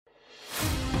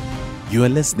You are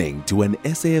listening to an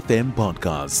SAFM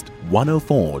podcast,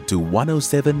 104 to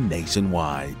 107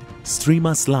 nationwide. Stream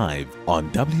us live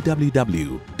on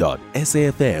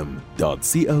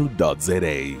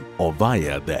www.safm.co.za or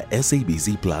via the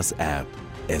SABC Plus app.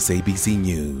 SABC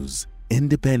News,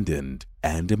 independent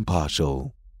and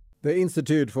impartial. The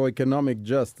Institute for Economic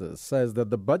Justice says that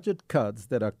the budget cuts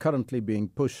that are currently being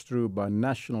pushed through by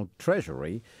National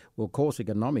Treasury will cause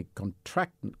economic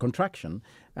contraction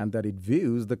and that it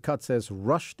views the cuts as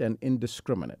rushed and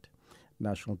indiscriminate.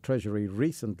 National Treasury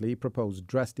recently proposed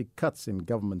drastic cuts in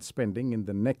government spending in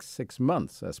the next 6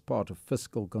 months as part of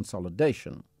fiscal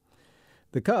consolidation.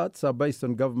 The cuts are based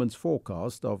on government's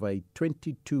forecast of a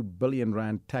 22 billion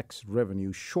rand tax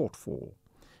revenue shortfall.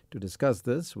 To discuss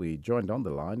this, we joined on the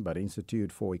line by the Institute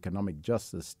for Economic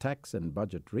Justice tax and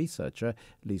budget researcher,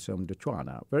 Liso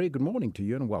Mdutyana. Very good morning to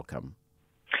you and welcome.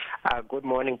 Good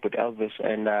morning, Elvis,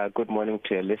 and good morning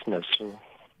to your listeners too.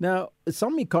 Now,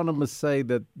 some economists say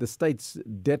that the state's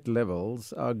debt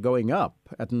levels are going up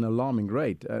at an alarming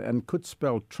rate and could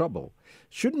spell trouble.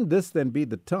 Shouldn't this then be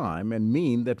the time and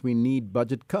mean that we need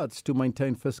budget cuts to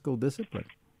maintain fiscal discipline?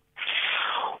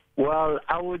 Well,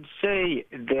 I would say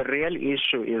the real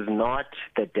issue is not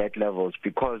the debt levels,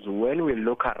 because when we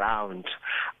look around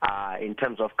in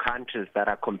terms of countries that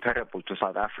are comparable to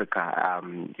South Africa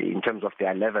in terms of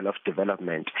their level of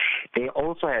development, they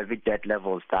also have debt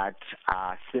levels that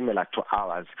are similar to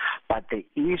ours. But the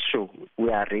issue we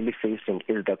are really facing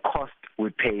is the cost we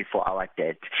pay for our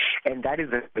debt. And that is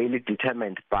really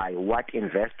determined by what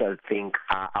investors think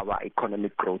our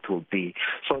economic growth will be.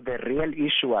 So the real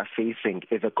issue we're facing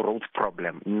is a growth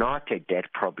problem, not a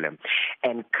debt problem.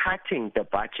 And cutting the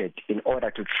budget in order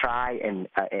to try and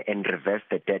reverse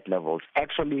the debt levels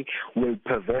actually will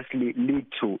perversely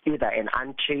lead to either an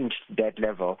unchanged debt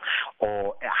level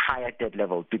or a higher debt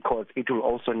level, because it will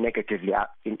also negatively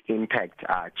impact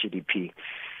GDP.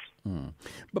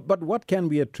 But what can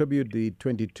we attribute the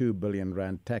 22 billion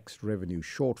rand tax revenue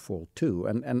shortfall to,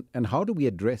 and how do we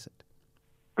address it?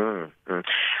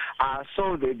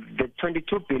 So the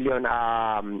 22 billion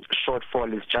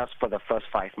shortfall is just for the first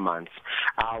 5 months.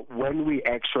 When we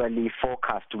actually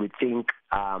forecast, we think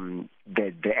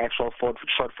the actual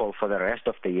shortfall for the rest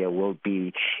of the year will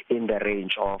be in the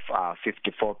range of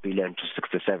 54 billion to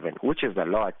 67, which is a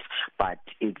lot, but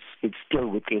it's still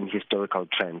within historical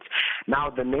trends. Now,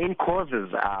 the main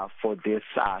causes for this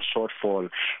shortfall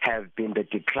have been the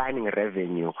declining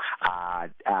revenue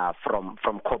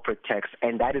from corporate tax,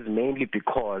 and that is mainly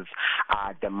because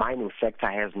the mining sector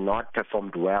has not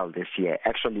performed well this year.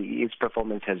 Actually, its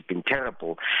performance has been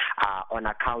terrible on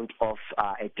account of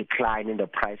a decline in the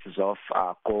prices of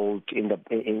gold, in the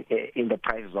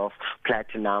prices of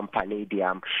platinum,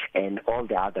 palladium, and all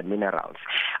the other minerals.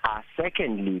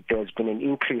 Secondly, there's been an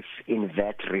increase in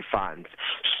VAT refunds.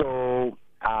 So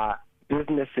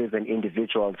businesses and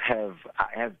individuals have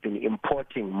been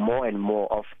importing more and more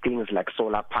of things like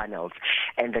solar panels,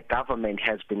 and the government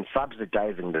has been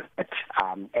subsidizing that.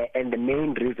 And the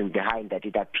main reason behind that,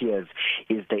 it appears,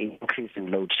 is the increase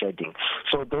in load shedding.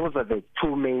 So those are the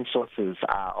two main sources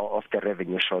of the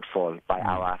revenue shortfall by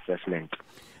our assessment.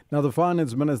 Now, the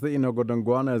Finance Minister, Inogo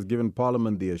Dongwana, has given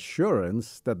Parliament the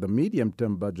assurance that the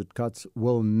medium-term budget cuts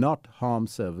will not harm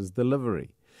service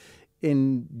delivery.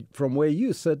 From where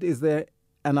you sit, is there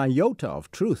an iota of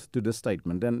truth to this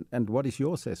statement, and what is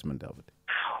your assessment of it?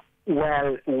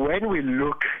 Well, when we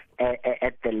look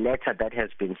at the letter that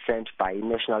has been sent by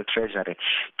National Treasury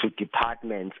to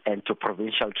departments and to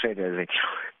provincial treasury,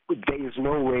 there is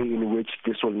no way in which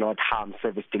this will not harm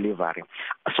service delivery.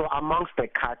 So amongst the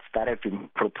cuts that have been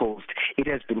proposed, it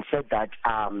has been said that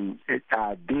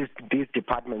these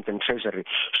departments and treasury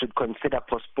should consider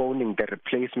postponing the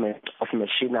replacement of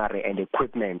machinery and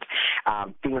equipment,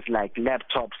 things like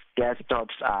laptops,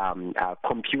 desktops,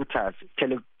 computers,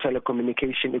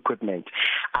 telecommunication equipment.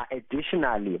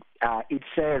 Additionally, it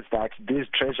says that these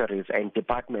treasuries and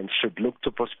departments should look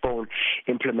to postpone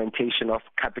implementation of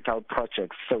capital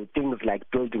projects, so things like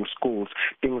building schools,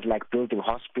 things like building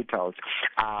hospitals.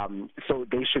 So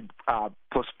they should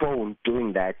postpone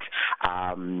doing that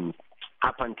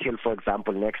up until, for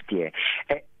example, next year.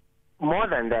 More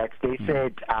than that, they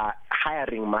said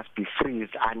hiring must be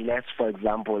freezed unless, for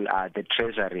example, the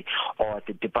Treasury or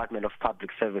the Department of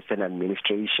Public Service and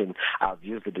Administration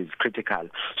views it as critical.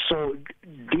 So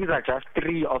these are just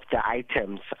three of the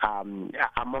items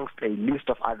amongst a list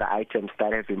of other items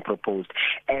that have been proposed.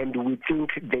 And we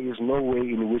think there is no way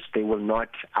in which they will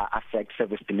not affect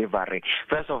service delivery.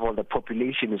 First of all, the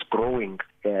population is growing.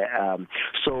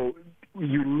 So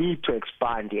you need to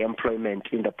expand the employment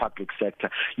in the public sector.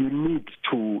 You need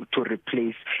to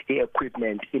replace the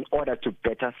equipment in order to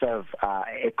better serve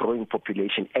a growing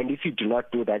population. And if you do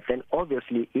not do that, then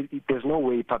obviously there's no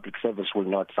way public service will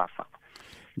not suffer.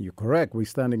 You're correct. We're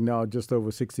standing now just over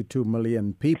 62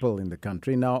 million people in the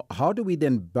country. Now, how do we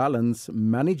then balance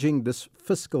managing this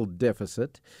fiscal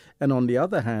deficit and, on the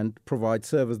other hand, provide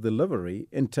service delivery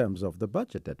in terms of the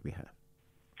budget that we have?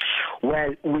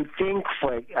 Well, we think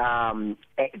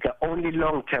the only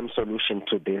long-term solution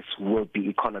to this will be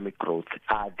economic growth.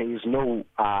 There is no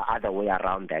other way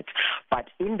around that. But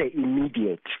in the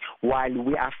immediate, while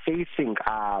we are facing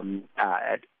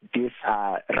this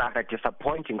rather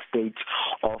disappointing state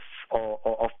of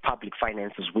public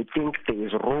finances, we think there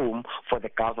is room for the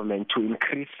government to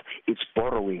increase its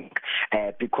borrowing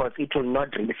because it will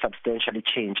not really substantially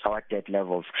change our debt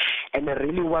levels. And a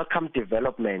really welcome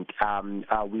development,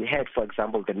 we had, for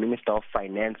example, the Minister of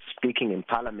Finance speaking in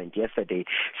Parliament yesterday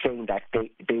saying that they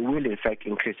will in fact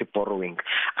increase the borrowing.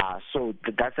 So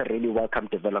that's a really welcome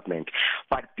development.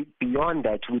 But beyond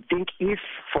that, we think if,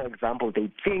 for example,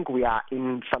 they think we are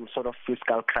in some sort of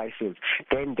fiscal crisis,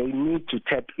 then they need to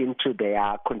tap into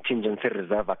their contingency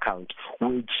reserve account,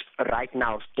 which right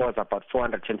now stores about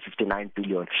 459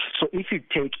 billion. So if you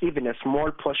take even a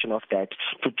small portion of that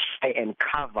to try and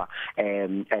cover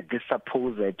this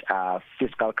supposed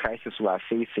fiscal crisis we are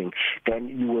facing, then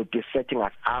you will be setting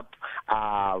us up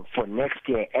for next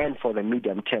year and for the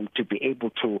medium term to be able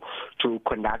to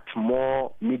conduct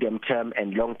more medium-term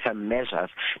and long-term measures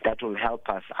that will help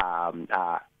us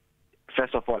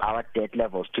first of all, our debt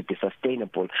levels to be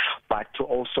sustainable, but to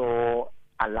also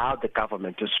allow the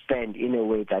government to spend in a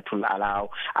way that will allow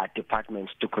our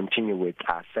departments to continue with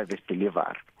service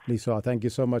delivery. Liso, thank you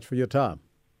so much for your time.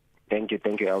 Thank you,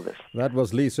 Elvis. That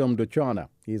was Liso Mdutyana.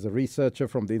 He's a researcher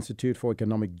from the Institute for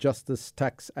Economic Justice,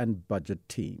 Tax and Budget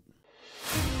team.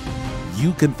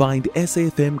 You can find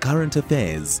SAFM Current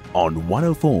Affairs on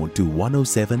 104 to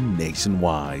 107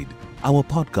 nationwide. Our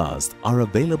podcasts are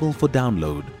available for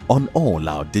download on all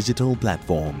our digital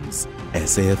platforms.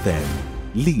 SAFM,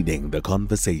 leading the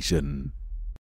conversation.